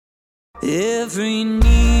Every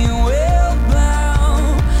knee will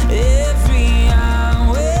bow, every eye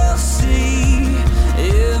will see,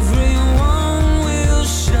 everyone will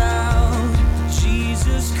shout,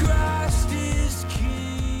 Jesus Christ is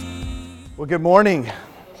King. Well, good morning.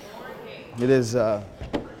 It is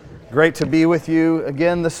great to be with you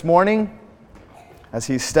again this morning as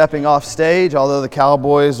he's stepping off stage. Although the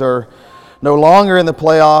Cowboys are no longer in the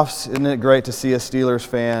playoffs, isn't it great to see a Steelers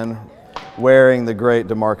fan wearing the great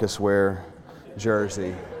DeMarcus Ware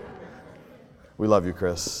jersey? We love you,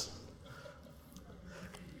 Chris.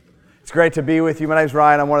 It's great to be with you. My name's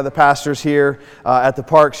Ryan. I'm one of the pastors here at the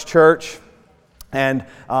Parks Church, and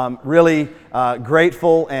really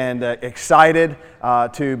grateful and excited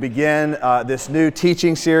to begin this new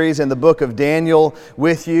teaching series in the book of Daniel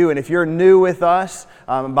with you. And if you're new with us,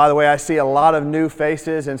 by the way, I see a lot of new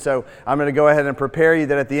faces, and so I'm going to go ahead and prepare you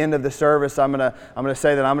that at the end of the service, I'm going to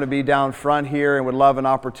say that I'm going to be down front here and would love an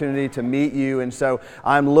opportunity to meet you. And so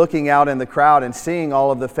I'm looking out in the crowd and seeing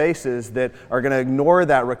all of the faces that are going to ignore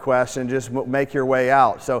that request and just make your way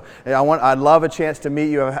out. So I'd love a chance to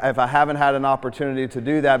meet you if I haven't had an opportunity to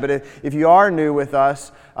do that. But if you are new with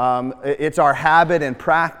us, it's our habit and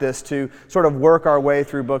practice to sort of work our way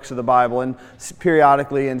through books of the Bible, and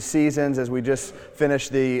periodically in seasons, as we just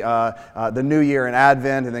finished the New Year and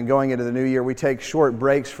Advent, and then going into the New Year, we take short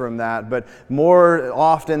breaks from that. But more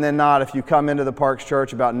often than not, if you come into the Parks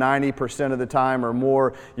Church about 90% of the time or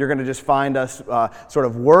more, you're going to just find us sort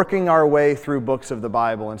of working our way through books of the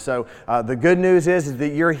Bible. And so the good news is that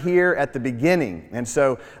you're here at the beginning. And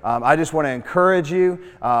so I just want to encourage you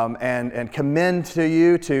and commend to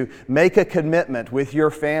you to make a commitment with your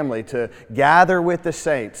family to gather with the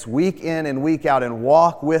saints week in and week out and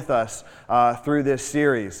walk with us through this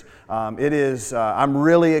series. I'm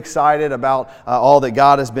really excited about all that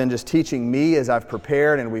God has been just teaching me as I've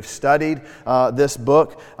prepared and we've studied this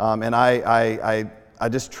book. And I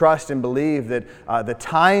just trust and believe that the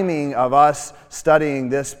timing of us studying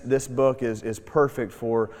this book is perfect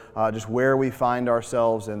for just where we find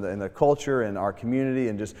ourselves in the culture and our community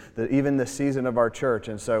and just even the season of our church.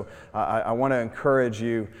 And so I want to encourage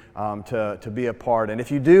you to be a part. And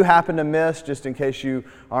if you do happen to miss, just in case you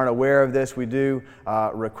aren't aware of this, we do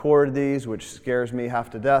record these, which scares me half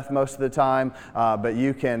to death most of the time. But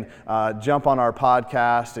you can jump on our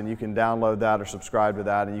podcast and you can download that or subscribe to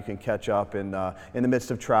that, and you can catch up in the midst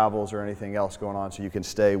of travels or anything else going on, so you can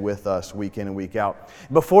stay with us week in and week out.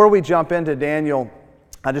 Before we jump into Daniel,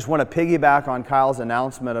 I just want to piggyback on Kyle's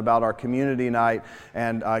announcement about our community night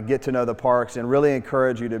and get to know the Parks, and really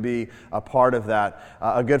encourage you to be a part of that.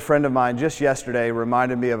 A good friend of mine just yesterday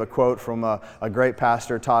reminded me of a quote from a great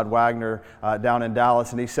pastor, Todd Wagner, down in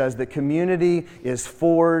Dallas, and he says that community is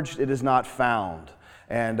forged, it is not found.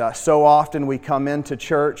 And so often we come into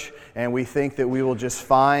church and we think that we will just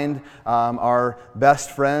find our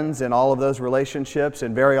best friends in all of those relationships,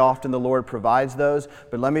 and very often the Lord provides those.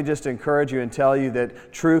 But let me just encourage you and tell you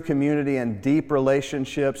that true community and deep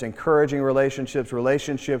relationships, encouraging relationships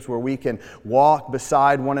where we can walk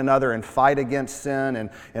beside one another and fight against sin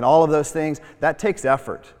and all of those things, that takes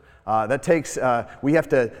effort. We have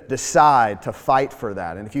to decide to fight for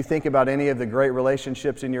that. And if you think about any of the great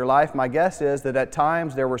relationships in your life, my guess is that at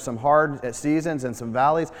times there were some hard seasons and some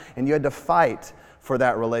valleys, and you had to fight for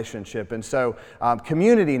that relationship. And so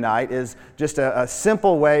community night is just a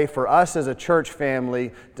simple way for us as a church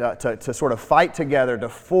family to sort of fight together to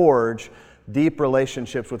forge deep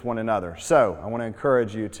relationships with one another. So I want to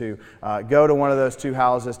encourage you to go to one of those two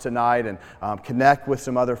houses tonight and connect with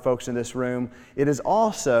some other folks in this room. It is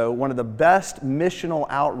also one of the best missional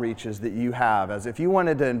outreaches that you have. As if you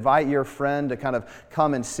wanted to invite your friend to kind of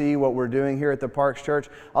come and see what we're doing here at the Parks Church,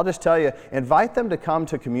 I'll just tell you, invite them to come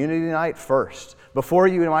to community night first, before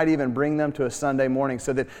you might even bring them to a Sunday morning,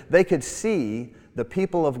 so that they could see the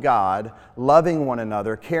people of God loving one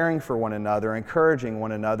another, caring for one another, encouraging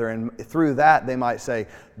one another, and through that they might say,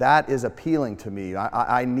 that is appealing to me,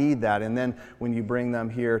 I need that. And then when you bring them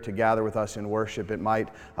here to gather with us in worship, it might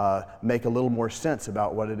make a little more sense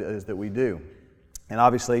about what it is that we do. And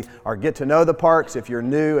obviously, our Get to Know the Parks, if you're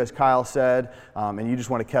new, as Kyle said, and you just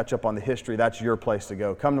want to catch up on the history, that's your place to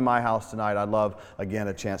go. Come to my house tonight. I'd love, again,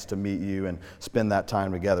 a chance to meet you and spend that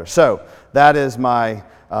time together. So that is my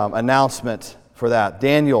announcement for that.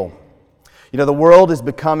 Daniel. You know, the world is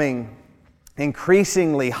becoming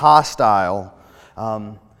increasingly hostile.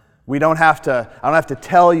 I don't have to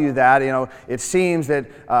tell you that. You know, it seems that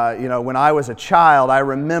when I was a child, I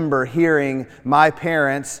remember hearing my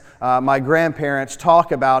parents, my grandparents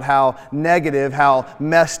talk about how negative, how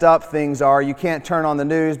messed up things are. You can't turn on the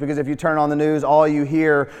news because if you turn on the news, all you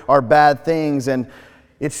hear are bad things. And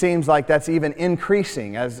it seems like that's even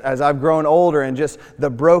increasing as I've grown older, and just the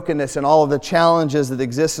brokenness and all of the challenges that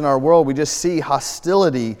exist in our world. We just see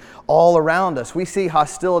hostility all around us. We see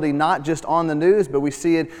hostility not just on the news, but we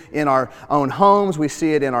see it in our own homes. We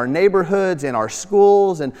see it in our neighborhoods, in our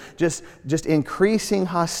schools, and just increasing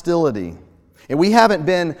hostility. And we haven't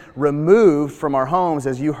been removed from our homes,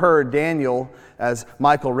 as you heard Daniel, as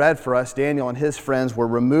Michael read for us. Daniel and his friends were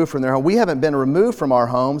removed from their home. We haven't been removed from our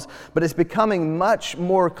homes, but it's becoming much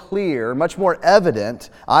more clear, much more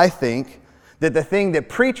evident, I think, that the thing that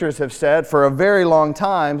preachers have said for a very long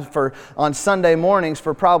time, on Sunday mornings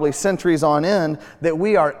for probably centuries on end, that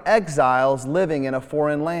we are exiles living in a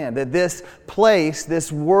foreign land. That this place,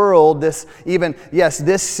 this world, this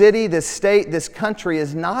city, this state, this country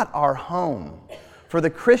is not our home. For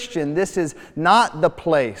the Christian, this is not the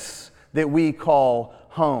place that we call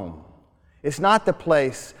home. It's not the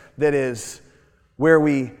place that is where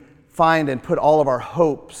we find and put all of our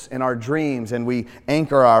hopes and our dreams and we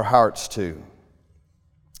anchor our hearts to.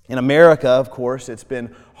 In America, of course, it's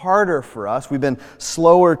been harder for us. We've been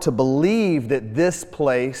slower to believe that this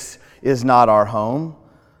place is not our home,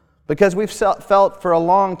 because we've felt for a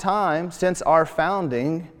long time, since our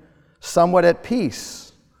founding, somewhat at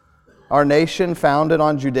peace. Our nation, founded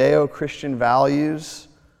on Judeo-Christian values,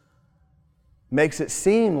 makes it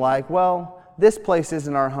seem like, well, this place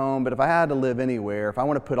isn't our home, but if I had to live anywhere, if I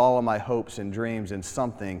want to put all of my hopes and dreams in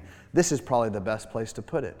something, this is probably the best place to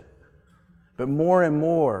put it. But more and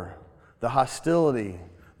more, the hostility,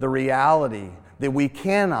 the reality that we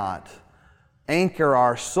cannot anchor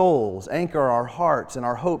our souls, anchor our hearts and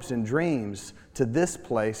our hopes and dreams to this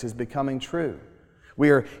place is becoming true.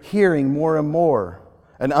 We are hearing more and more,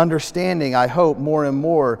 and understanding, I hope, more and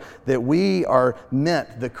more, that we are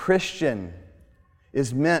meant, the Christian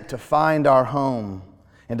is meant to find our home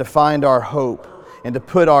and to find our hope and to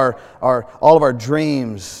put all of our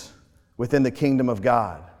dreams within the kingdom of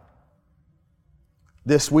God.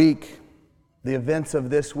 This week, the events of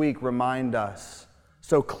this week remind us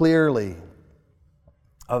so clearly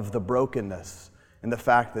of the brokenness and the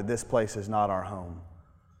fact that this place is not our home.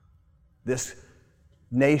 This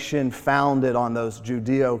nation founded on those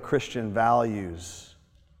Judeo-Christian values,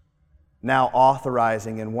 now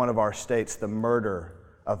authorizing in one of our states the murder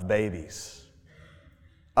of babies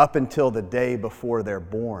up until the day before they're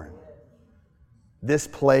born. This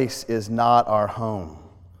place is not our home.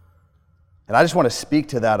 And I just want to speak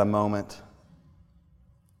to that a moment.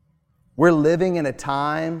 We're living in a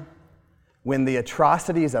time when the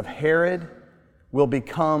atrocities of Herod will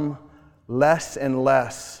become less and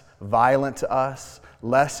less violent to us,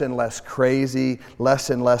 less and less crazy, less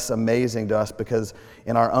and less amazing to us, because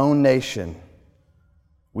in our own nation,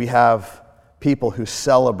 we have people who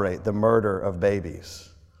celebrate the murder of babies,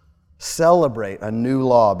 celebrate a new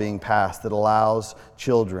law being passed that allows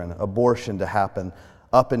children, abortion to happen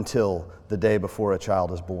up until the day before a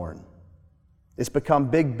child is born. It's become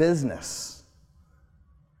big business.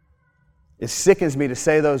 It sickens me to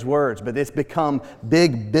say those words, but it's become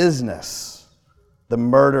big business, the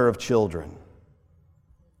murder of children.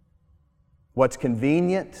 What's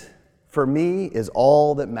convenient for me is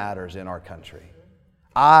all that matters in our country.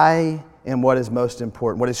 I am what is most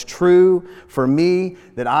important. What is true for me,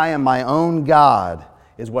 that I am my own God,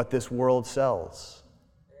 is what this world sells,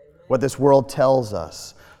 what this world tells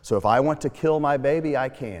us. So if I want to kill my baby, I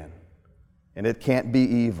can, and it can't be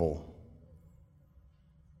evil.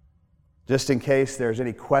 Just in case there's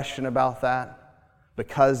any question about that,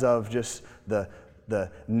 because of just the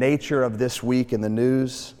nature of this week in the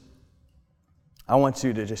news, I want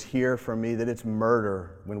you to just hear from me that it's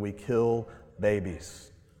murder when we kill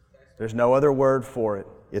babies. There's no other word for it.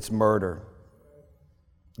 It's murder.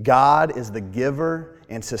 God is the giver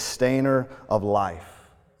and sustainer of life.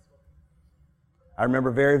 I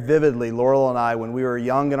remember very vividly, Laurel and I, when we were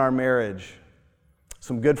young in our marriage,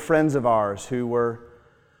 some good friends of ours who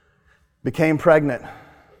became pregnant.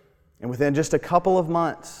 And within just a couple of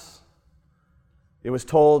months, it was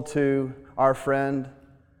told to our friend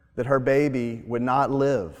that her baby would not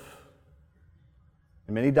live.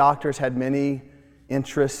 And many doctors had many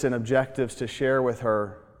interests and objectives to share with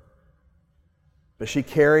her. But she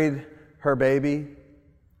carried her baby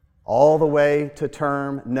all the way to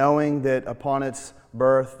term, knowing that upon its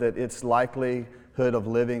birth that its likelihood of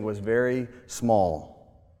living was very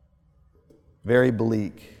small, very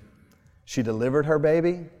bleak. She delivered her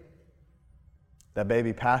baby. That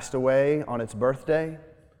baby passed away on its birthday.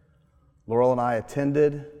 Laurel and I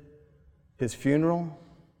attended his funeral.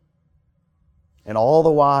 And all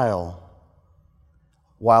the while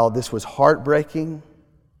this was heartbreaking,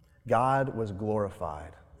 God was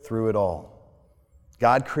glorified through it all.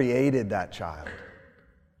 God created that child.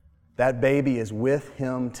 That baby is with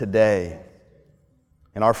him today.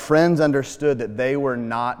 And our friends understood that they were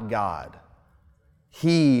not God.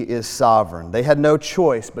 He is sovereign. They had no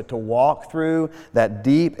choice but to walk through that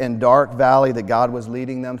deep and dark valley that God was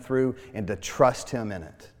leading them through and to trust Him in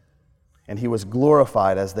it. And He was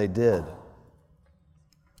glorified as they did.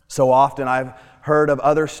 So often I've heard of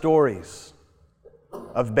other stories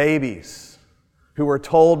of babies who were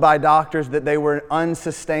told by doctors that they were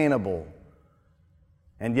unsustainable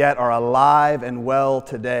and yet are alive and well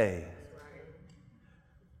today.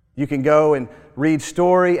 You can go and read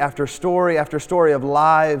story after story after story of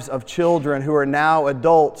lives of children who are now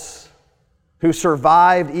adults, who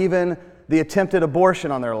survived even the attempted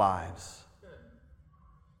abortion on their lives.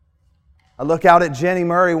 I look out at Jenny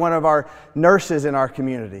Murray, one of our nurses in our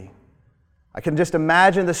community. I can just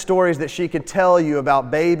imagine the stories that she could tell you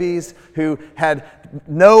about babies who had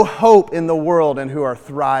no hope in the world and who are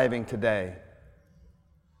thriving today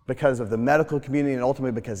because of the medical community and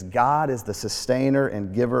ultimately because God is the sustainer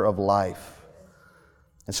and giver of life.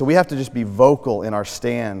 And so we have to just be vocal in our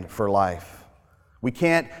stand for life. We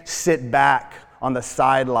can't sit back on the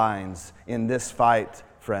sidelines in this fight,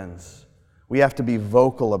 friends. We have to be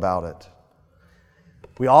vocal about it.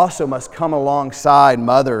 We also must come alongside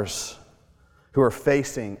mothers who are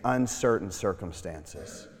facing uncertain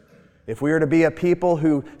circumstances. If we are to be a people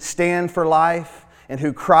who stand for life and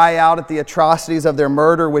who cry out at the atrocities of their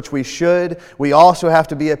murder, which we should, we also have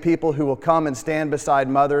to be a people who will come and stand beside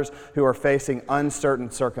mothers who are facing uncertain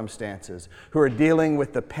circumstances, who are dealing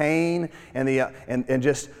with the pain and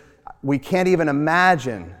just, we can't even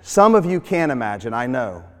imagine. Some of you can imagine, I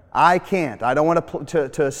know. I can't. I don't want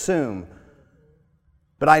to assume.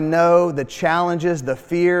 But I know the challenges, the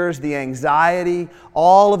fears, the anxiety,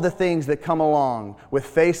 all of the things that come along with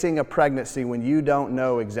facing a pregnancy when you don't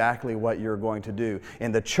know exactly what you're going to do.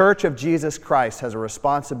 And the Church of Jesus Christ has a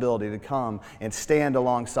responsibility to come and stand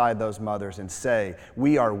alongside those mothers and say,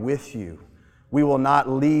 we are with you. We will not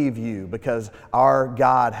leave you because our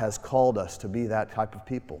God has called us to be that type of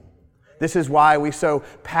people. This is why we so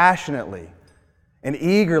passionately and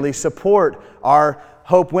eagerly support our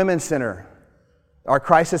Hope Women's Center,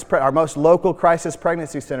 our most local crisis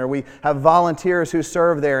pregnancy center. We have volunteers who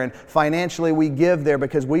serve there, and financially we give there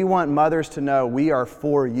because we want mothers to know we are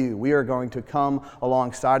for you. We are going to come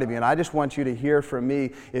alongside of you. And I just want you to hear from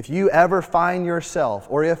me, if you ever find yourself,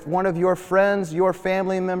 or if one of your friends, your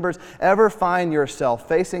family members ever find yourself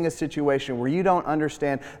facing a situation where you don't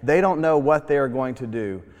understand, they don't know what they are going to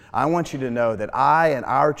do, I want you to know that I and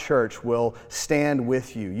our church will stand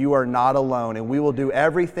with you. You are not alone, and we will do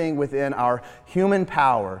everything within our human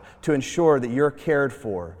power to ensure that you're cared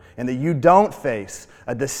for and that you don't face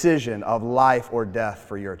a decision of life or death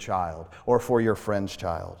for your child or for your friend's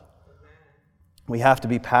child. We have to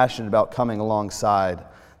be passionate about coming alongside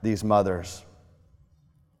these mothers.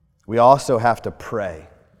 We also have to pray.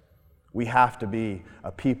 We have to be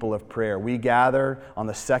a people of prayer. We gather on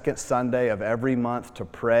the second Sunday of every month to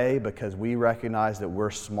pray because we recognize that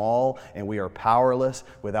we're small and we are powerless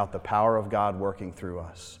without the power of God working through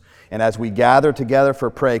us. And as we gather together for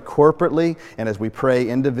pray corporately and as we pray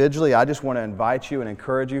individually, I just want to invite you and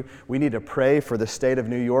encourage you. We need to pray for the state of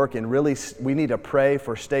New York, and really we need to pray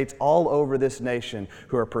for states all over this nation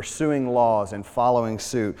who are pursuing laws and following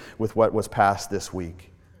suit with what was passed this week.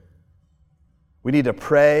 We need to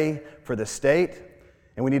pray for the state,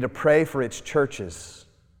 and we need to pray for its churches.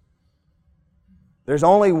 There's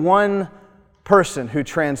only one person who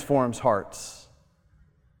transforms hearts.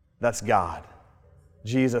 That's God,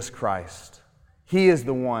 Jesus Christ. He is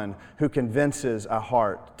the one who convinces a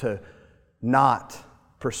heart to not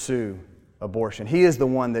pursue abortion. He is the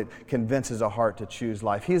one that convinces a heart to choose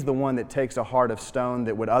life. He's the one that takes a heart of stone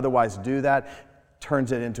that would otherwise do that,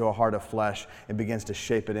 turns it into a heart of flesh, and begins to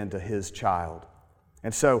shape it into His child.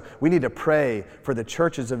 And so we need to pray for the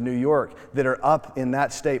churches of New York that are up in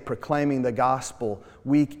that state proclaiming the gospel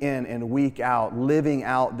week in and week out, living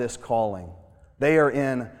out this calling. They are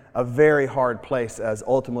in a very hard place, as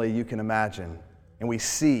ultimately you can imagine, and we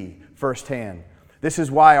see firsthand. This is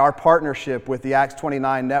why our partnership with the Acts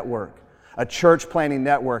 29 Network, a church planting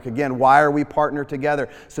network. Again, why are we partnered together?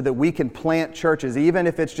 So that we can plant churches, even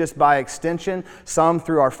if it's just by extension, some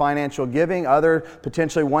through our financial giving, other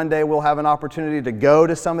potentially one day we'll have an opportunity to go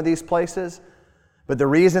to some of these places. But the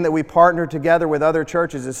reason that we partner together with other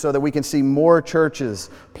churches is so that we can see more churches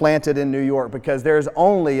planted in New York, because there's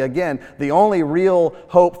only, again, the only real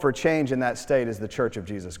hope for change in that state is the Church of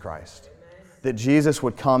Jesus Christ. That Jesus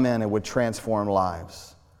would come in and would transform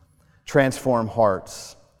lives, transform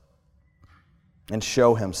hearts, and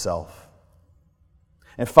show Himself.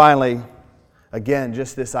 And finally, again,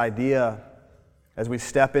 just this idea As we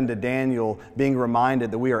step into Daniel, being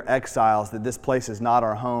reminded that we are exiles, that this place is not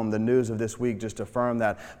our home. The news of this week just affirmed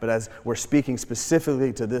that. But as we're speaking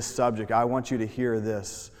specifically to this subject, I want you to hear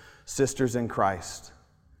this. Sisters in Christ,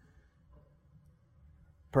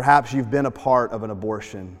 perhaps you've been a part of an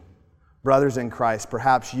abortion. Brothers in Christ,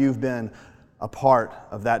 perhaps you've been a part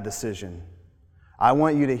of that decision. I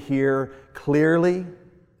want you to hear clearly,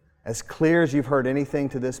 as clear as you've heard anything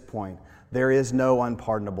to this point, there is no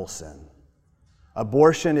unpardonable sin.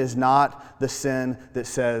 Abortion is not the sin that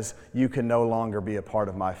says you can no longer be a part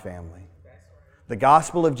of my family. The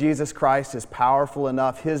gospel of Jesus Christ is powerful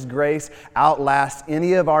enough. His grace outlasts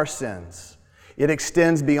any of our sins. It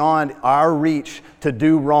extends beyond our reach to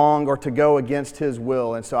do wrong or to go against His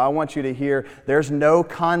will. And so I want you to hear, there's no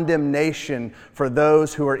condemnation for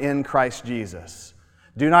those who are in Christ Jesus.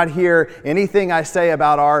 Do not hear anything I say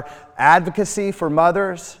about our advocacy for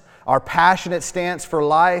mothers, our passionate stance for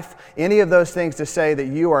life, any of those things to say that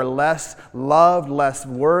you are less loved, less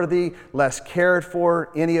worthy, less cared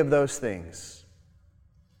for, any of those things.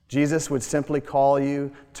 Jesus would simply call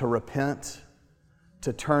you to repent,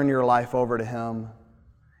 to turn your life over to Him,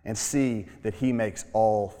 and see that He makes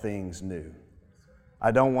all things new.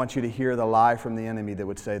 I don't want you to hear the lie from the enemy that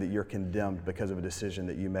would say that you're condemned because of a decision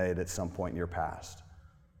that you made at some point in your past.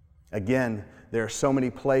 Again, there are so many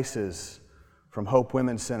places, from Hope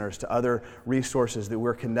Women's Centers to other resources that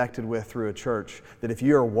we're connected with through a church, that if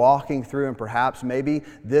you are walking through and perhaps maybe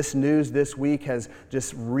this news this week has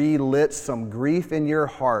just relit some grief in your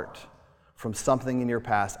heart from something in your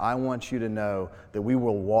past, I want you to know that we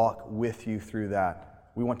will walk with you through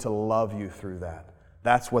that. We want to love you through that.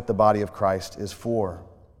 That's what the body of Christ is for.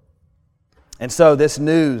 And so this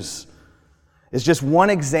news is just one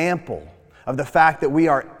example of the fact that we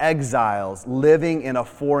are exiles living in a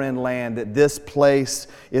foreign land, that this place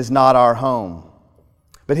is not our home.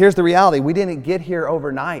 But here's the reality. We didn't get here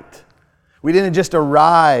overnight. We didn't just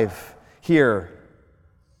arrive here.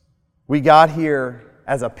 We got here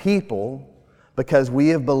as a people because we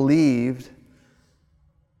have believed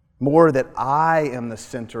more that I am the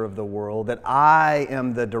center of the world, that I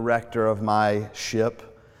am the director of my ship,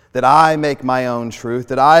 that I make my own truth,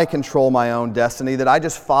 that I control my own destiny, that I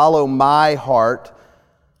just follow my heart,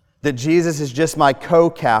 that Jesus is just my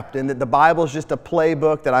co-captain, that the Bible is just a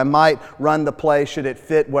playbook, that I might run the play should it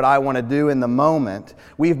fit what I want to do in the moment.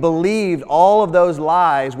 We've believed all of those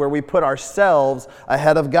lies where we put ourselves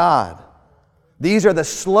ahead of God. These are the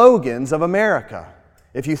slogans of America.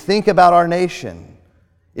 If you think about our nation,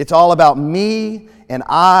 it's all about me and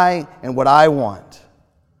I and what I want.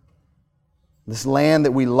 This land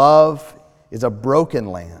that we love is a broken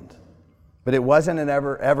land, but it wasn't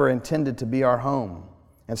ever intended to be our home.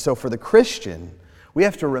 And so for the Christian, we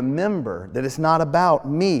have to remember that it's not about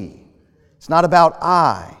me. It's not about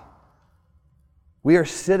I. We are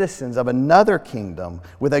citizens of another kingdom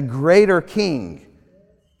with a greater king,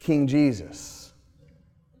 King Jesus.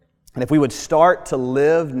 And if we would start to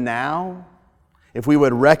live now, if we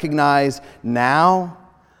would recognize now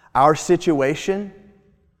our situation,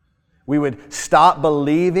 we would stop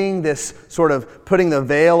believing this sort of putting the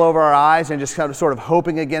veil over our eyes and just kind of sort of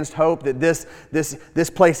hoping against hope that this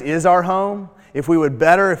place is our home. If we would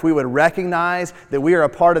recognize that we are a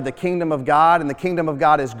part of the kingdom of God, and the kingdom of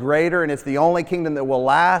God is greater, and it's the only kingdom that will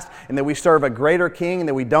last, and that we serve a greater king, and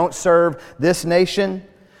that we don't serve this nation,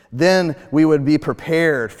 then we would be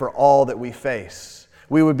prepared for all that we face.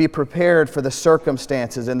 We would be prepared for the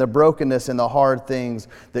circumstances and the brokenness and the hard things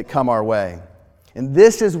that come our way. And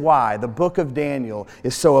this is why the book of Daniel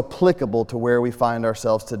is so applicable to where we find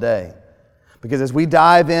ourselves today. Because as we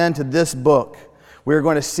dive into this book, we're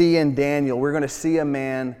going to see in Daniel, we're going to see a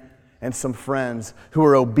man and some friends who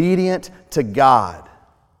are obedient to God.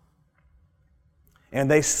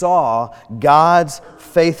 And they saw God's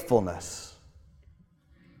faithfulness.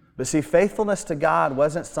 But see, faithfulness to God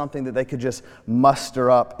wasn't something that they could just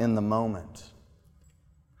muster up in the moment.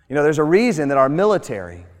 You know, there's a reason that our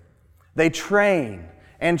military, they train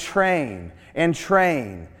and train and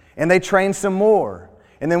train, and they train some more.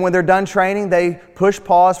 And then when they're done training, they push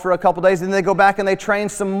pause for a couple days, and then they go back and they train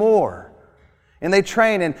some more. And they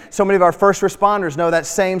train, and so many of our first responders know that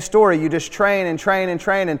same story. You just train and train and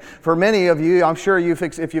train, and for many of you, I'm sure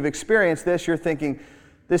if you've experienced this, you're thinking,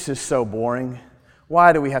 this is so boring.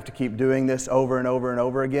 Why do we have to keep doing this over and over and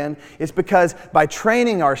over again? It's because by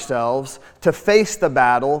training ourselves to face the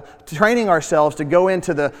battle, training ourselves to go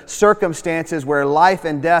into the circumstances where life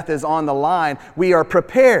and death is on the line, we are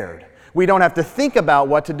prepared. We don't have to think about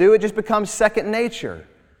what to do. It just becomes second nature.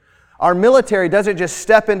 Our military doesn't just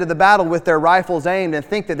step into the battle with their rifles aimed and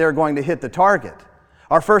think that they're going to hit the target.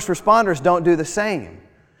 Our first responders don't do the same.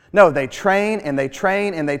 No, they train and they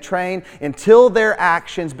train and they train until their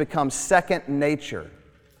actions become second nature.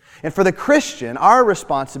 And for the Christian, our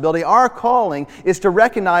responsibility, our calling, is to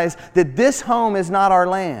recognize that this home is not our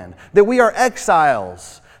land, that we are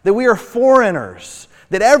exiles, that we are foreigners,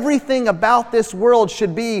 that everything about this world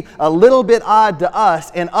should be a little bit odd to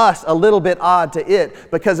us and us a little bit odd to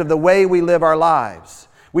it because of the way we live our lives.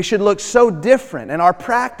 We should look so different in our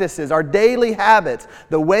practices, our daily habits,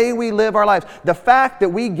 the way we live our lives. The fact that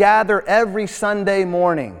we gather every Sunday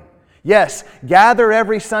morning. Yes, gather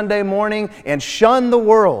every Sunday morning and shun the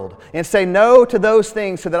world and say no to those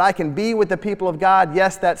things so that I can be with the people of God.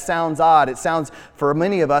 Yes, that sounds odd. It sounds, for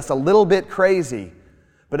many of us, a little bit crazy.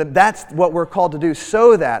 But that's what we're called to do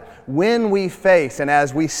so that when we face, and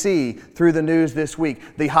as we see through the news this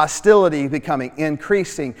week, the hostility becoming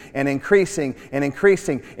increasing and increasing and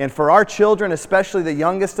increasing. And for our children, especially the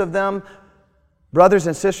youngest of them, brothers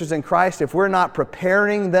and sisters in Christ, if we're not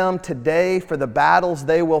preparing them today for the battles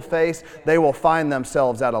they will face, they will find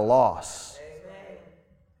themselves at a loss.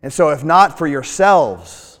 And so if not for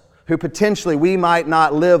yourselves, who potentially we might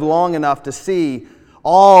not live long enough to see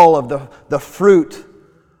all of the fruit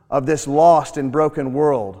of this lost and broken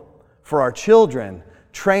world, for our children,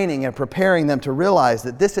 training and preparing them to realize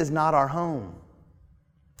that this is not our home.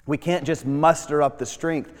 We can't just muster up the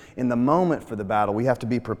strength in the moment for the battle. We have to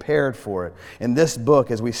be prepared for it. In this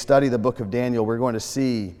book, as we study the book of Daniel, we're going to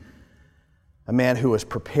see a man who was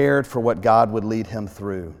prepared for what God would lead him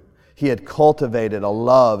through. He had cultivated a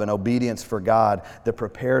love and obedience for God that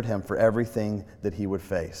prepared him for everything that he would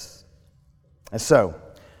face. And so,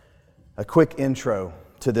 a quick intro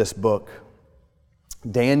to this book.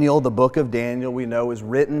 Daniel, the book of Daniel, we know is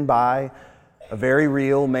written by a very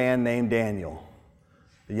real man named Daniel.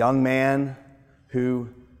 A young man who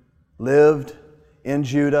lived in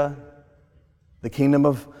Judah, the kingdom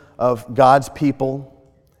of God's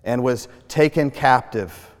people, and was taken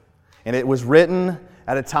captive. And it was written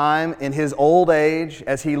at a time in his old age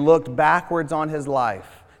as he looked backwards on his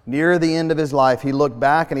life. Near the end of his life, he looked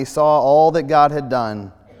back and he saw all that God had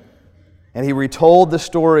done. And he retold the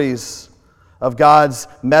stories of God's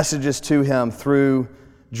messages to him through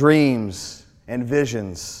dreams and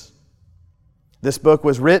visions. This book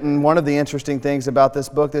was written, one of the interesting things about this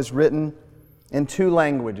book is written in two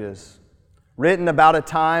languages. Written about a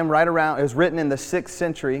time right around, it was written in the 6th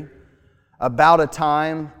century, about a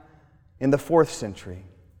time in the 4th century.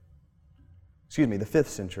 The 5th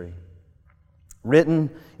century. Written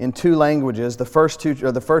in two languages, the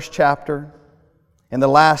first chapter and the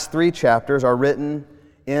last 3 chapters are written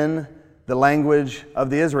in the language of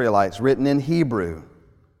the Israelites, written in Hebrew.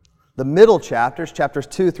 The middle chapters, chapters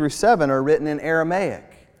 2 through 7, are written in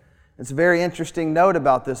Aramaic. It's a very interesting note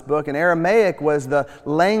about this book. And Aramaic was the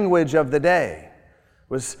language of the day. It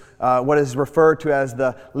was what is referred to as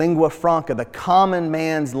the lingua franca, the common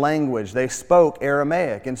man's language. They spoke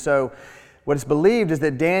Aramaic. And so what is believed is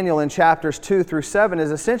that Daniel in chapters 2 through 7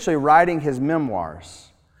 is essentially writing his memoirs.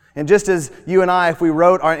 And just as you and I, if we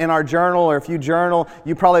wrote in our journal, or if you journal,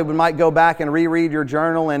 you probably might go back and reread your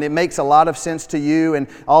journal, and it makes a lot of sense to you, and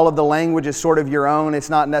all of the language is sort of your own. It's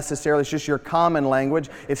not necessarily, it's just your common language.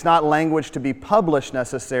 It's not language to be published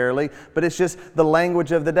necessarily, but it's just the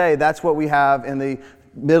language of the day. That's what we have in the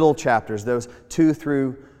middle chapters, those 2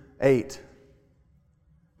 through 8.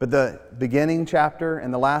 But the beginning chapter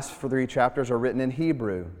and the last 3 chapters are written in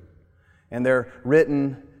Hebrew, and they're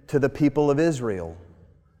written to the people of Israel.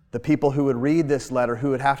 The people who would read this letter, who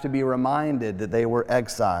would have to be reminded that they were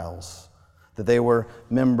exiles, that they were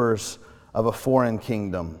members of a foreign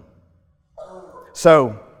kingdom.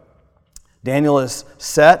 So, Daniel is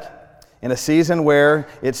set in a season where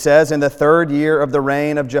it says in the 3rd year of the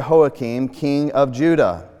reign of Jehoiakim, king of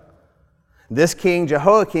Judah. This king,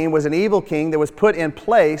 Jehoiakim, was an evil king that was put in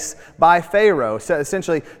place by Pharaoh,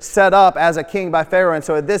 essentially set up as a king by Pharaoh. And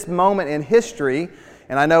so at this moment in history,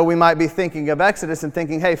 and I know we might be thinking of Exodus and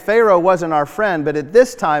thinking, hey, Pharaoh wasn't our friend, but at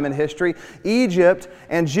this time in history, Egypt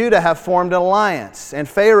and Judah have formed an alliance. And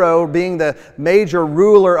Pharaoh, being the major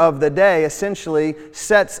ruler of the day, essentially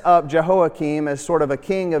sets up Jehoiakim as sort of a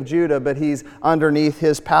king of Judah, but he's underneath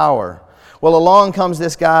his power. Well, along comes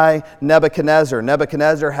this guy, Nebuchadnezzar.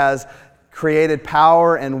 Nebuchadnezzar has created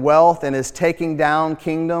power and wealth and is taking down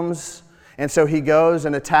kingdoms. And so he goes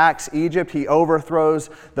and attacks Egypt. He overthrows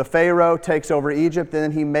the Pharaoh, takes over Egypt, and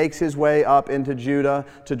then he makes his way up into Judah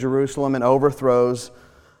to Jerusalem and overthrows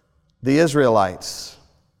the Israelites.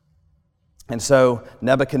 And so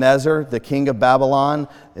Nebuchadnezzar, the king of Babylon,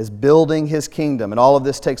 is building his kingdom. And all of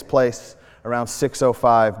this takes place around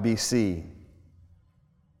 605 BC.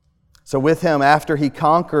 So with him, after he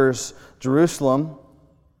conquers Jerusalem,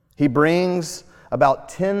 he brings about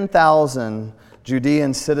 10,000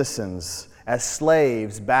 Judean citizens as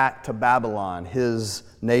slaves back to Babylon, his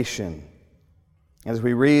nation. As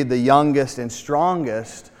we read, the youngest and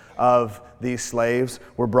strongest of these slaves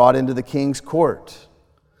were brought into the king's court.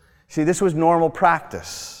 See, this was normal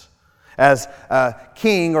practice. As a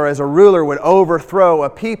king or as a ruler would overthrow a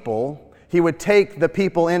people, he would take the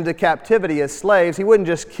people into captivity as slaves. He wouldn't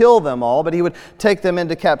just kill them all, but he would take them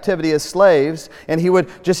into captivity as slaves, and he would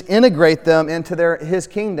just integrate them into his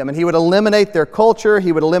kingdom. And he would eliminate their culture.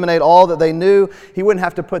 He would eliminate all that they knew. He wouldn't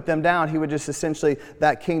have to put them down. He would just essentially,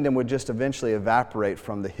 that kingdom would just eventually evaporate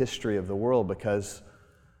from the history of the world because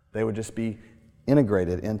they would just be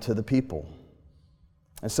integrated into the people.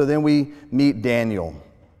 And so then we meet Daniel.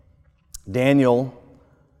 Daniel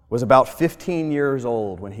was about 15 years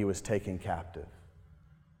old when he was taken captive.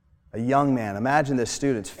 A young man. Imagine this,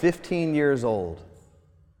 students, 15 years old.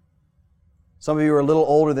 Some of you are a little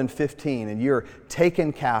older than 15, and you're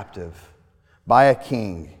taken captive by a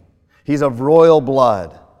king. He's of royal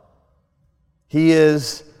blood. He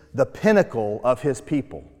is the pinnacle of his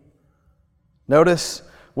people. Notice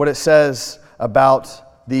what it says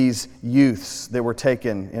about these youths that were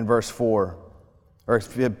taken in verse 4. Or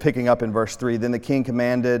picking up in verse 3, then the king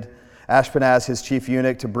commanded Ashpenaz, his chief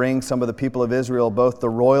eunuch, to bring some of the people of Israel, both the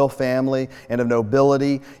royal family and of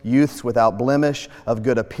nobility, youths without blemish, of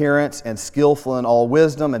good appearance, and skillful in all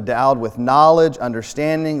wisdom, endowed with knowledge,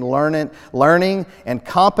 understanding, learning, and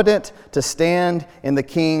competent to stand in the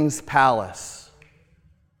king's palace.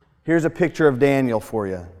 Here's a picture of Daniel for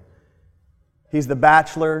you. He's the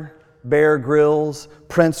bachelor, Bear Grylls,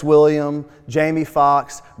 Prince William, Jamie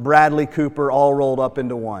Foxx, Bradley Cooper, all rolled up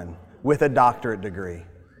into one with a doctorate degree.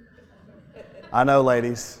 I know,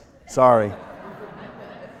 ladies. Sorry.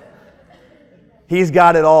 He's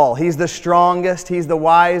got it all. He's the strongest. He's the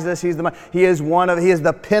wisest. He is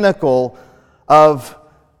the pinnacle of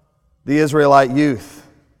the Israelite youth.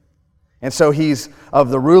 And so he's of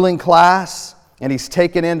the ruling class, and he's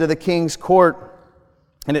taken into the king's court.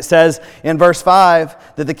 And it says in verse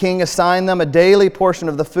 5 that the king assigned them a daily portion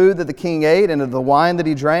of the food that the king ate and of the wine that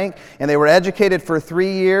he drank. And they were educated for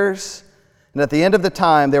 3 years. And at the end of the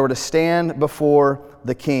time, they were to stand before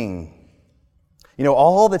the king. You know,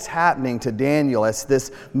 all that's happening to Daniel as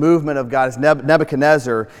this movement of God, as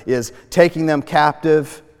Nebuchadnezzar is taking them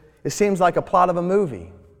captive, it seems like a plot of a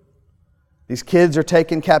movie. These kids are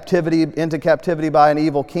taken into captivity by an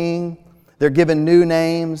evil king. They're given new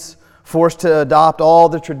names, forced to adopt all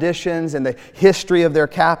the traditions and the history of their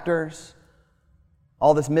captors.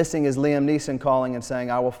 All that's missing is Liam Neeson calling and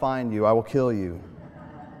saying, I will find you, I will kill you.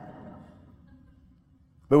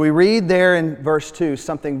 But we read there in verse 2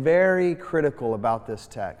 something very critical about this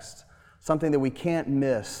text, something that we can't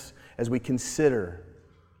miss as we consider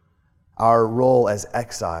our role as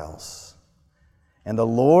exiles. And the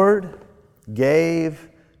Lord gave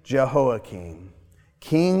Jehoiakim,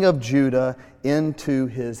 king of Judah, into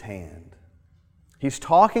his hand. He's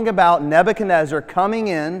talking about Nebuchadnezzar coming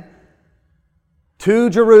in to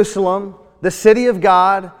Jerusalem, the city of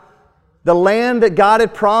God, the land that God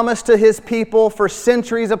had promised to His people for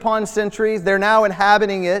centuries upon centuries. They're now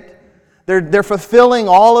inhabiting it. They're fulfilling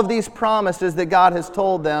all of these promises that God has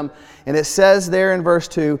told them. And it says there in verse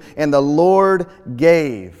 2, and the Lord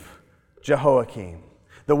gave Jehoiakim.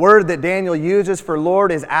 The word that Daniel uses for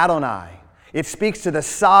Lord is Adonai. It speaks to the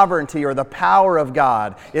sovereignty or the power of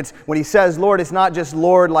God. It's when he says Lord, it's not just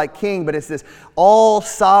Lord like king, but it's this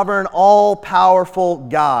all-sovereign, all-powerful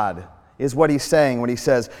God is what he's saying when he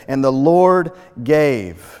says, and the Lord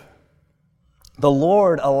gave. The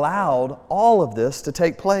Lord allowed all of this to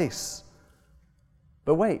take place.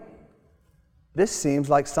 But wait, this seems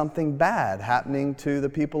like something bad happening to the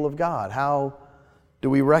people of God. How do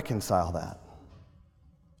we reconcile that?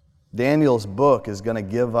 Daniel's book is going to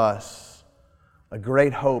give us a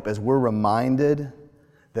great hope as we're reminded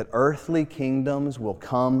that earthly kingdoms will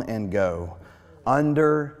come and go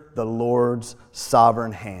under the Lord's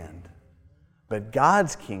sovereign hand. But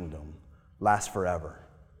God's kingdom lasts forever.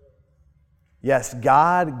 Yes,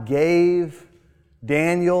 God gave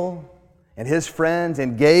Daniel and his friends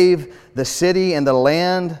and gave the city and the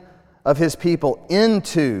land of his people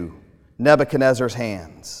into Nebuchadnezzar's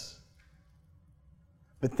hands.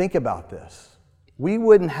 But think about this. We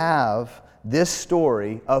wouldn't have this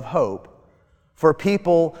story of hope for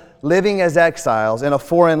people living as exiles in a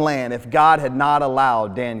foreign land if God had not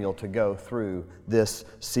allowed Daniel to go through this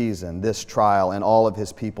season, this trial, and all of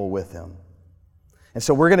his people with him. And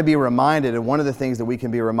so we're going to be reminded, and one of the things that we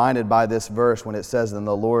can be reminded by this verse when it says, "And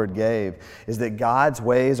the Lord gave," is that God's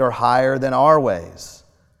ways are higher than our ways.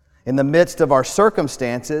 In the midst of our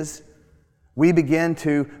circumstances, we begin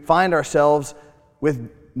to find ourselves with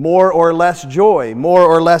more or less joy, more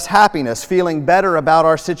or less happiness, feeling better about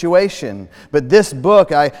our situation. But this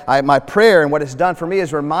book, my prayer and what it's done for me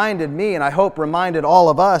has reminded me, and I hope reminded all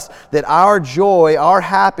of us, that our joy, our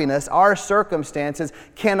happiness, our circumstances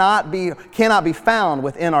cannot be found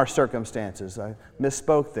within our circumstances. I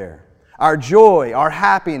misspoke there. Our joy, our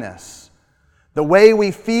happiness, the way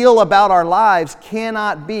we feel about our lives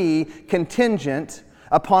cannot be contingent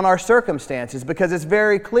upon our circumstances, because it's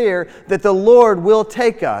very clear that the Lord will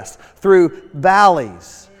take us through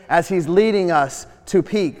valleys as He's leading us to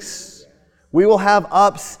peaks. We will have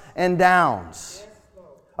ups and downs.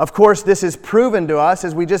 Of course, this is proven to us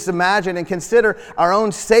as we just imagine and consider our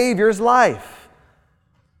own Savior's life.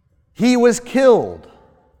 He was killed.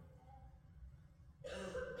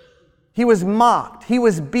 He was mocked. He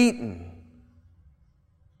was beaten.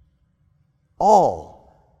 All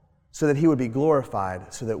so that He would be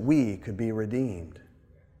glorified, so that we could be redeemed.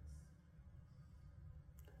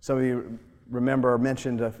 Some of you remember or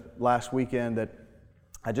mentioned last weekend that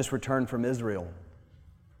I just returned from Israel.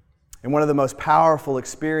 And one of the most powerful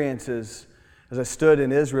experiences as I stood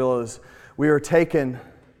in Israel is we were taken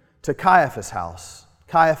to Caiaphas' house.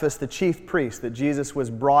 Caiaphas, the chief priest that Jesus was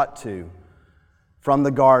brought to from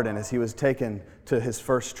the garden as He was taken to His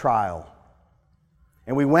first trial.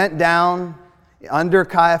 And we went down under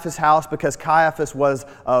Caiaphas' house because Caiaphas was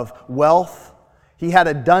of wealth. He had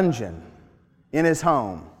a dungeon in his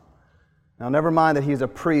home. Now, never mind that he's a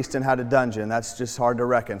priest and had a dungeon. That's just hard to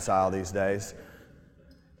reconcile these days.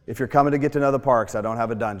 If you're coming to get to know the Parks, I don't have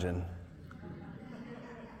a dungeon.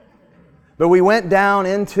 But we went down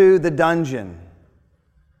into the dungeon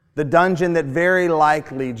that very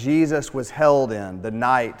likely Jesus was held in the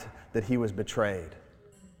night that He was betrayed.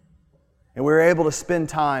 And we were able to spend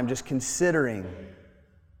time just considering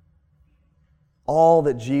all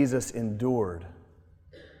that Jesus endured,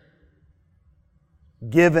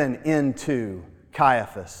 given into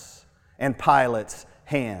Caiaphas and Pilate's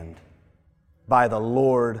hand by the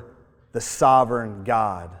Lord, the sovereign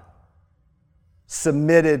God,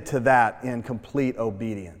 submitted to that in complete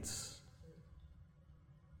obedience.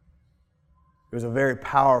 It was a very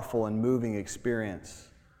powerful and moving experience.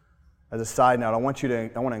 As a side note, I want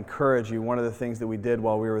to encourage you. One of the things that we did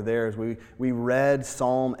while we were there is we read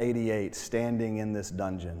Psalm 88, standing in this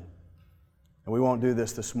dungeon. And we won't do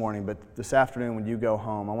this morning, but this afternoon when you go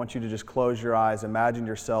home, I want you to just close your eyes. Imagine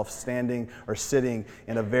yourself standing or sitting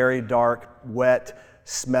in a very dark, wet,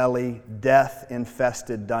 smelly,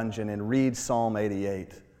 death-infested dungeon and read Psalm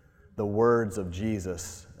 88, the words of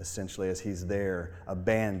Jesus, essentially, as He's there,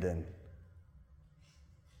 abandoned,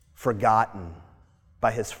 forgotten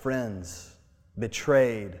by His friends,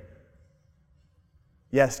 betrayed.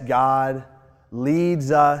 Yes, God leads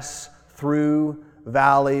us through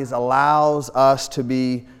valleys, allows us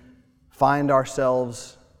to find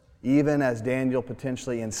ourselves, even as Daniel,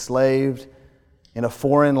 potentially enslaved in a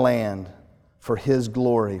foreign land for His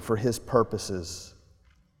glory, for His purposes.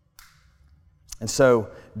 And so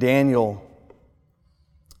Daniel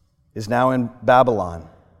is now in Babylon.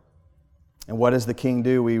 And what does the king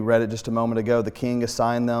do? We read it just a moment ago. The king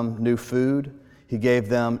assigned them new food. He gave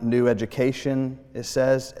them new education, it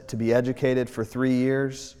says, to be educated for 3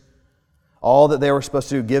 years. All that they were supposed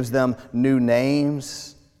to do, gives them new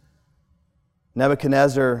names.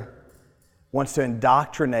 Nebuchadnezzar wants to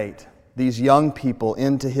indoctrinate these young people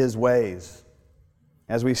into his ways.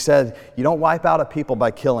 As we said, you don't wipe out a people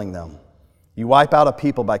by killing them. You wipe out a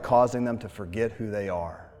people by causing them to forget who they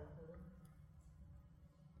are.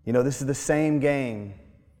 You know, this is the same game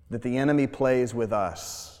that the enemy plays with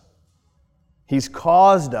us. He's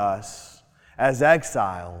caused us as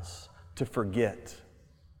exiles to forget.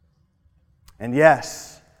 And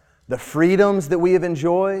yes, the freedoms that we have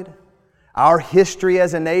enjoyed, our history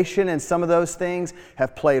as a nation, and some of those things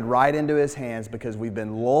have played right into His hands because we've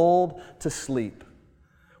been lulled to sleep.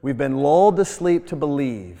 We've been lulled to sleep to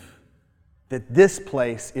believe that this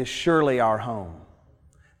place is surely our home,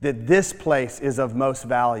 that this place is of most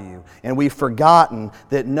value. And we've forgotten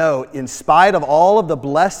that no, in spite of all of the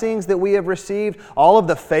blessings that we have received, all of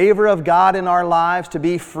the favor of God in our lives, to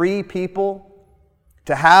be free people,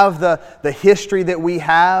 to have the history that we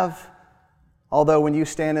have, although when you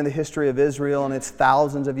stand in the history of Israel and it's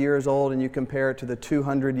thousands of years old and you compare it to the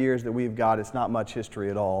 200 years that we've got, it's not much history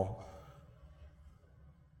at all.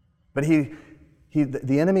 But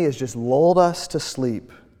the enemy has just lulled us to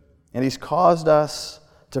sleep, and he's caused us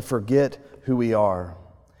to forget who we are.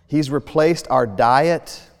 He's replaced our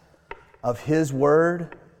diet of His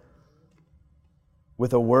Word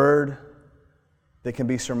with a word that can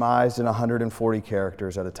be surmised in 140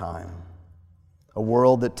 characters at a time. A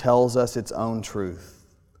world that tells us its own truth.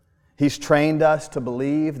 He's trained us to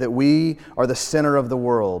believe that we are the center of the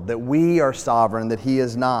world, that we are sovereign, that He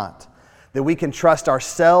is not, that we can trust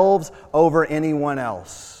ourselves over anyone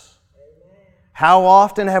else. How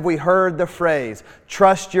often have we heard the phrase,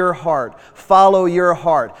 trust your heart, follow your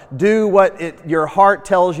heart, do what your heart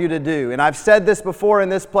tells you to do? And I've said this before in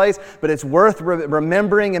this place, but it's worth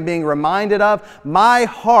remembering and being reminded of. My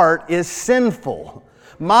heart is sinful.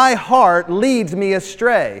 My heart leads me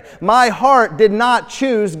astray. My heart did not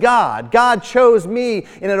choose God. God chose me,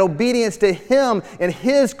 and in obedience to Him and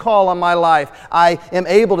His call on my life, I am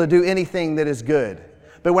able to do anything that is good.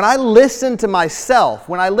 But when I listen to myself,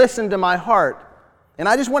 when I listen to my heart, and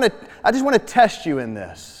I just want to test you in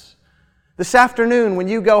this. This afternoon when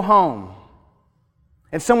you go home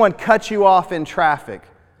and someone cuts you off in traffic,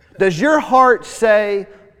 does your heart say,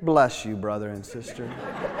 bless you, brother and sister?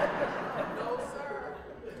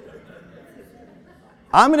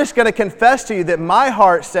 I'm just going to confess to you that my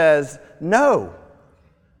heart says, no.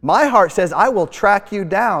 My heart says, I will track you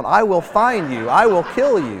down. I will find you. I will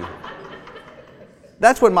kill you.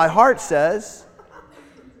 That's what my heart says.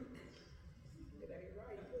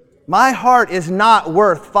 My heart is not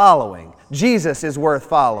worth following. Jesus is worth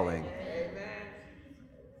following.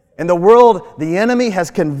 In the world, the enemy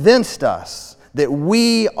has convinced us that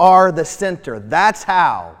we are the center. That's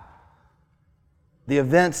how the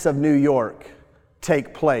events of New York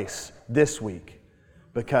take place this week.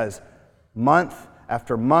 Because month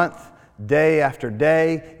after month, day after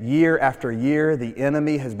day, year after year, the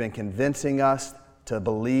enemy has been convincing us to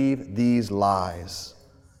believe these lies.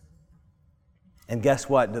 And guess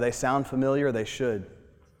what? Do they sound familiar? They should.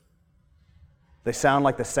 They sound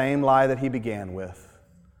like the same lie that he began with,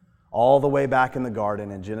 all the way back in the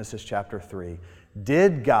garden in Genesis chapter 3.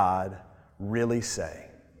 Did God really say?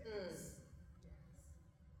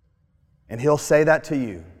 And he'll say that to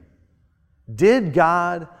you. Did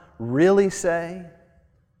God really say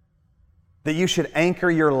that you should anchor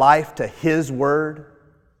your life to His Word?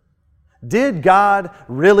 Did God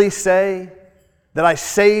really say that I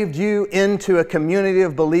saved you into a community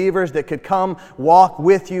of believers that could come walk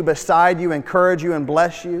with you, beside you, encourage you, and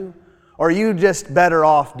bless you? Or are you just better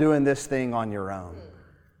off doing this thing on your own?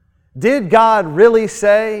 Did God really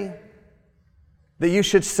say that you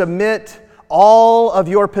should submit all of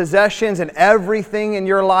your possessions and everything in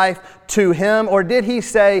your life to Him? Or did He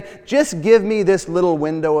say, just give me this little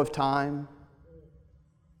window of time?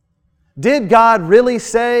 Did God really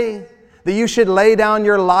say that you should lay down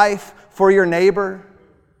your life for your neighbor?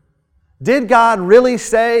 Did God really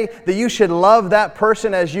say that you should love that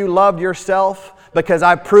person as you loved yourself because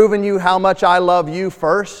I've proven you how much I love you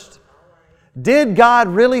first? Did God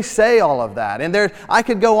really say all of that? And I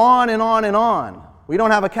could go on and on and on. We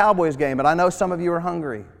don't have a Cowboys game, but I know some of you are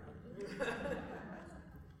hungry.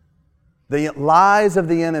 The lies of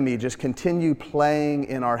the enemy just continue playing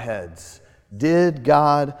in our heads. Did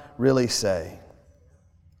God really say?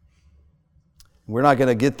 We're not going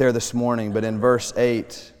to get there this morning, but in verse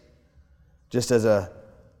 8, just as a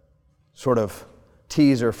sort of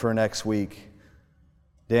teaser for next week,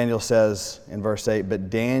 Daniel says in verse 8, but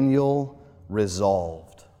Daniel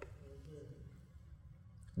resolved.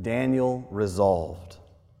 Daniel resolved.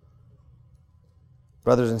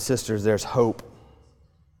 Brothers and sisters, there's hope.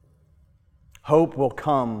 Hope will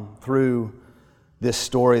come through this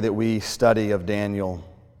story that we study of Daniel.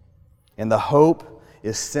 And the hope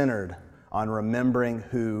is centered on remembering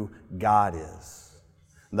who God is.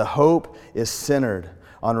 The hope is centered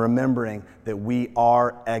on remembering that we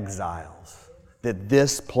are exiles, that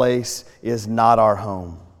this place is not our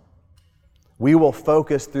home. We will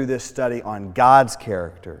focus through this study on God's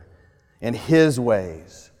character and His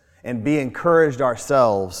ways and be encouraged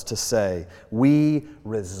ourselves to say, we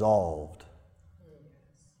resolved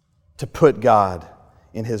to put God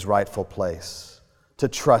in His rightful place, to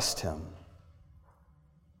trust Him.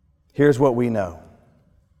 Here's what we know,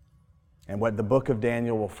 and what the book of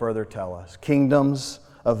Daniel will further tell us. Kingdoms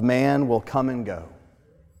of man will come and go.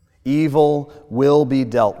 Evil will be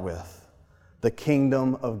dealt with. The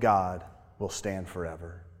kingdom of God will stand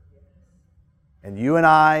forever. And you and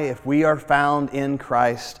I, if we are found in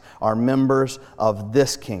Christ, are members of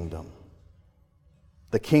this kingdom,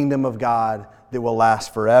 the kingdom of God that will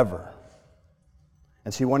last forever.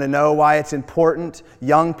 And so you want to know why it's important,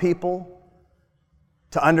 young people,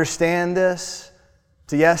 to understand this,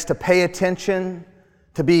 to pay attention,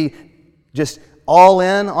 to be just all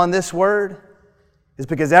in on this word, is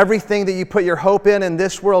because everything that you put your hope in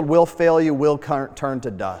this world will fail you, will turn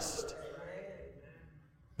to dust.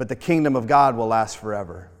 But the kingdom of God will last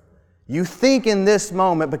forever. You think in this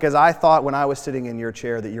moment, because I thought when I was sitting in your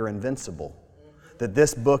chair that you're invincible, that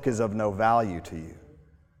this book is of no value to you.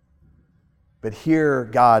 But hear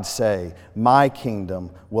God say, my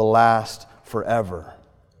kingdom will last forever.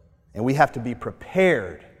 And we have to be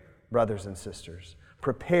prepared, brothers and sisters,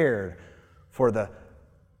 prepared for the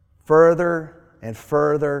further and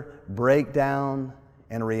further breakdown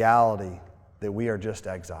and reality that we are just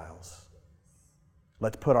exiles.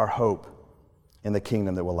 Let's put our hope in the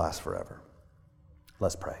kingdom that will last forever.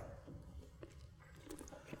 Let's pray.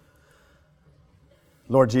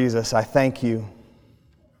 Lord Jesus, I thank you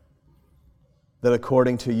that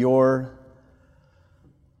according to your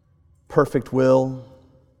perfect will,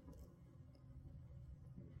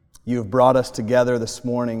 you have brought us together this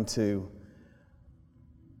morning to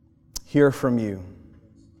hear from you,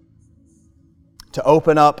 to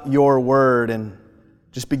open up your word and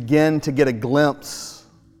just begin to get a glimpse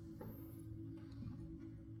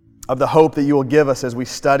of the hope that you will give us as we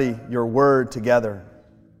study your word together.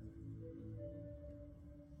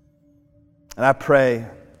 And I pray,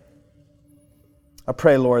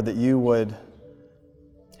 Lord, that you would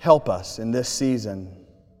help us in this season.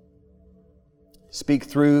 Speak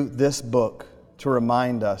through this book to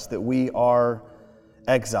remind us that we are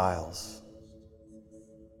exiles.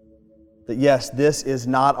 That yes, this is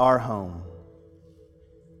not our home.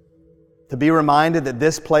 To be reminded that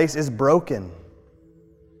this place is broken.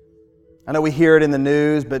 I know we hear it in the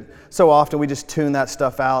news, but so often we just tune that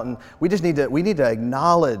stuff out, and we need to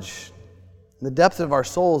acknowledge in the depths of our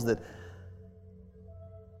souls that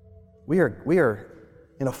we are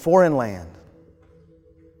in a foreign land.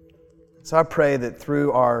 So I pray that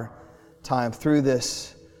through our time, through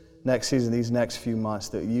this next season, these next few months,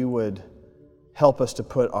 that you would help us to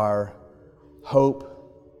put our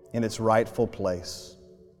hope in its rightful place,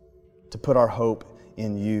 to put our hope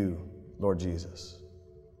in you, Lord Jesus.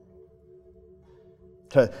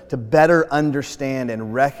 To better understand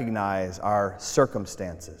and recognize our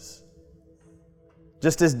circumstances.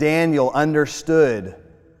 Just as Daniel understood,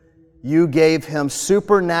 you gave him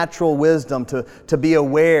supernatural wisdom to be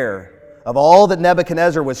aware of all that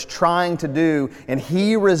Nebuchadnezzar was trying to do, and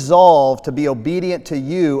he resolved to be obedient to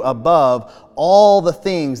you above all the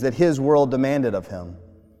things that his world demanded of him.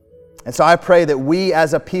 And so I pray that we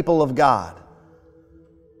as a people of God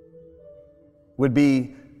would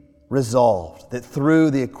be resolved, that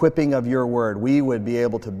through the equipping of your word, we would be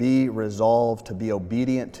able to be resolved to be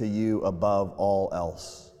obedient to you above all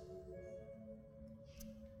else.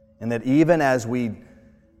 And that even as we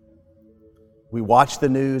watch the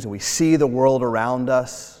news and we see the world around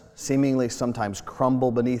us seemingly sometimes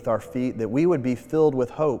crumble beneath our feet, that we would be filled with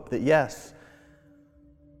hope that yes,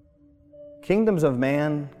 kingdoms of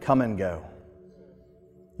man come and go.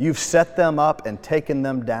 You've set them up and taken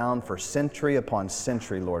them down for century upon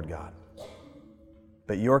century, Lord God.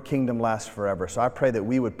 But your kingdom lasts forever. So I pray that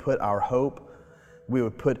we would put our hope, we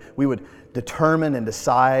would determine and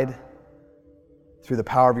decide through the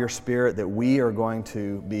power of your Spirit that we are going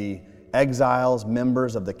to be exiles,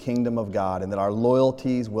 members of the kingdom of God, and that our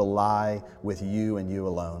loyalties will lie with you and you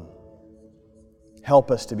alone.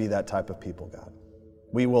 Help us to be that type of people, God.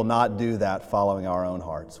 We will not do that following our own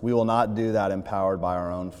hearts. We will not do that empowered by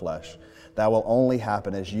our own flesh. That will only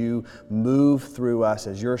happen as you move through us,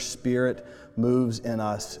 as your Spirit moves in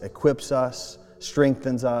us, equips us,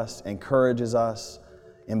 strengthens us, encourages us,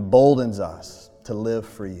 emboldens us to live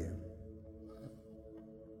for you.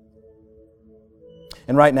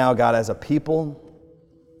 And right now, God, as a people,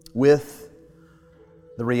 with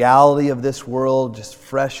the reality of this world just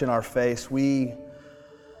fresh in our face, we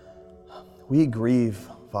grieve,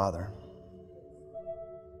 Father.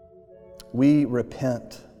 We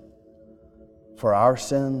repent for our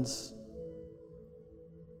sins.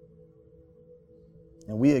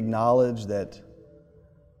 And we acknowledge that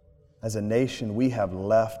as a nation we have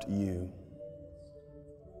left you.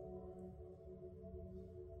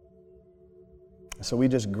 So we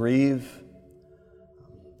just grieve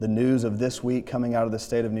the news of this week coming out of the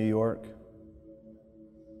state of New York.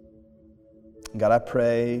 God, I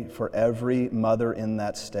pray for every mother in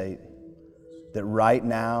that state that right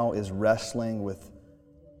now is wrestling with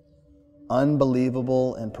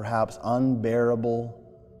unbelievable and perhaps unbearable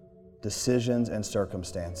decisions and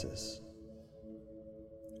circumstances.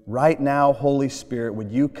 Right now, Holy Spirit,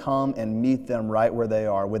 would you come and meet them right where they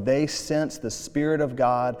are? Would they sense the Spirit of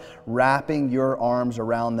God wrapping your arms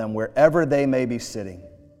around them wherever they may be sitting?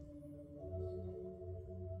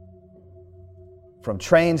 From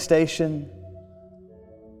train station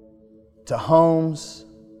to homes,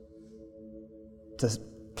 to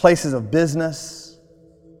places of business,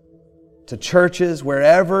 to churches,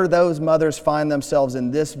 wherever those mothers find themselves in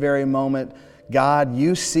this very moment, God,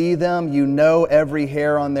 you see them, you know every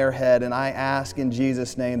hair on their head, and I ask in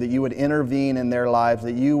Jesus' name that you would intervene in their lives,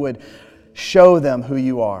 that you would show them who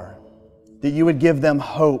you are, that you would give them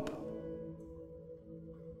hope.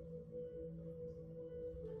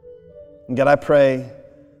 And God, I pray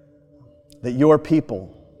that your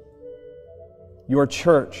people, your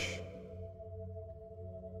church,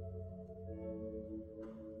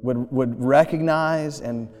 would recognize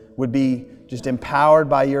and would be just empowered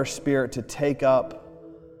by your Spirit to take up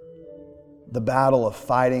the battle of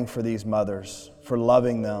fighting for these mothers, for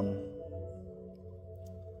loving them.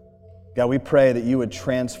 God, we pray that you would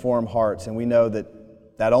transform hearts, and we know that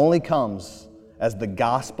that only comes as the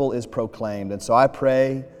gospel is proclaimed. And so I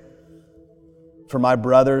pray for my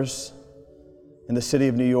brothers in the city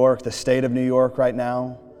of New York, the state of New York right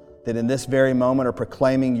now, that in this very moment are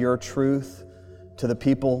proclaiming your truth to the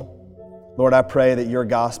people. Lord, I pray that your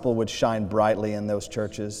gospel would shine brightly in those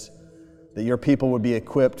churches, that your people would be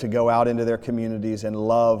equipped to go out into their communities and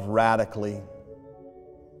love radically.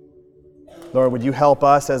 Lord, would you help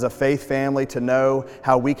us as a faith family to know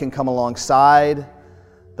how we can come alongside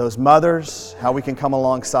those mothers, how we can come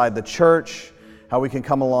alongside the church, how we can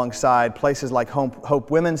come alongside places like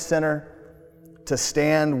Hope Women's Center to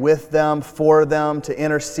stand with them, for them, to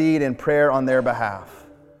intercede in prayer on their behalf.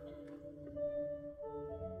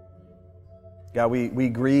 God, we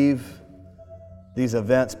grieve these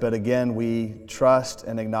events, but again, we trust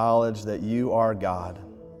and acknowledge that you are God.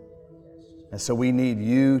 And so we need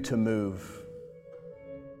you to move.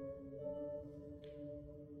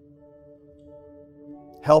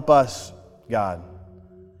 Help us, God,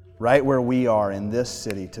 right where we are in this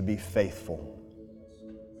city, to be faithful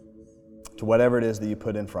to whatever it is that you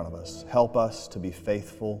put in front of us. Help us to be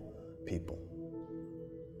faithful people.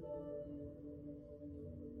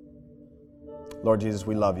 Lord Jesus,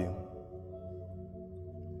 we love you.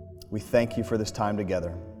 We thank you for this time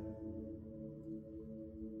together.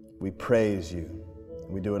 We praise you.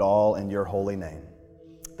 We do it all in your holy name,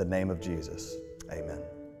 the name of Jesus. Amen.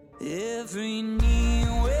 Every knee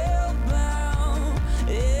will bow,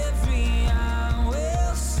 every eye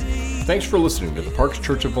will see. Thanks for listening to the Parks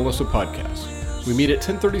Church of Melissa podcast. We meet at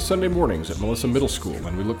 10:30 Sunday mornings at Melissa Middle School,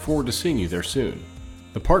 and we look forward to seeing you there soon.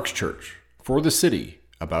 The Parks Church, for the city,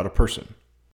 about a person.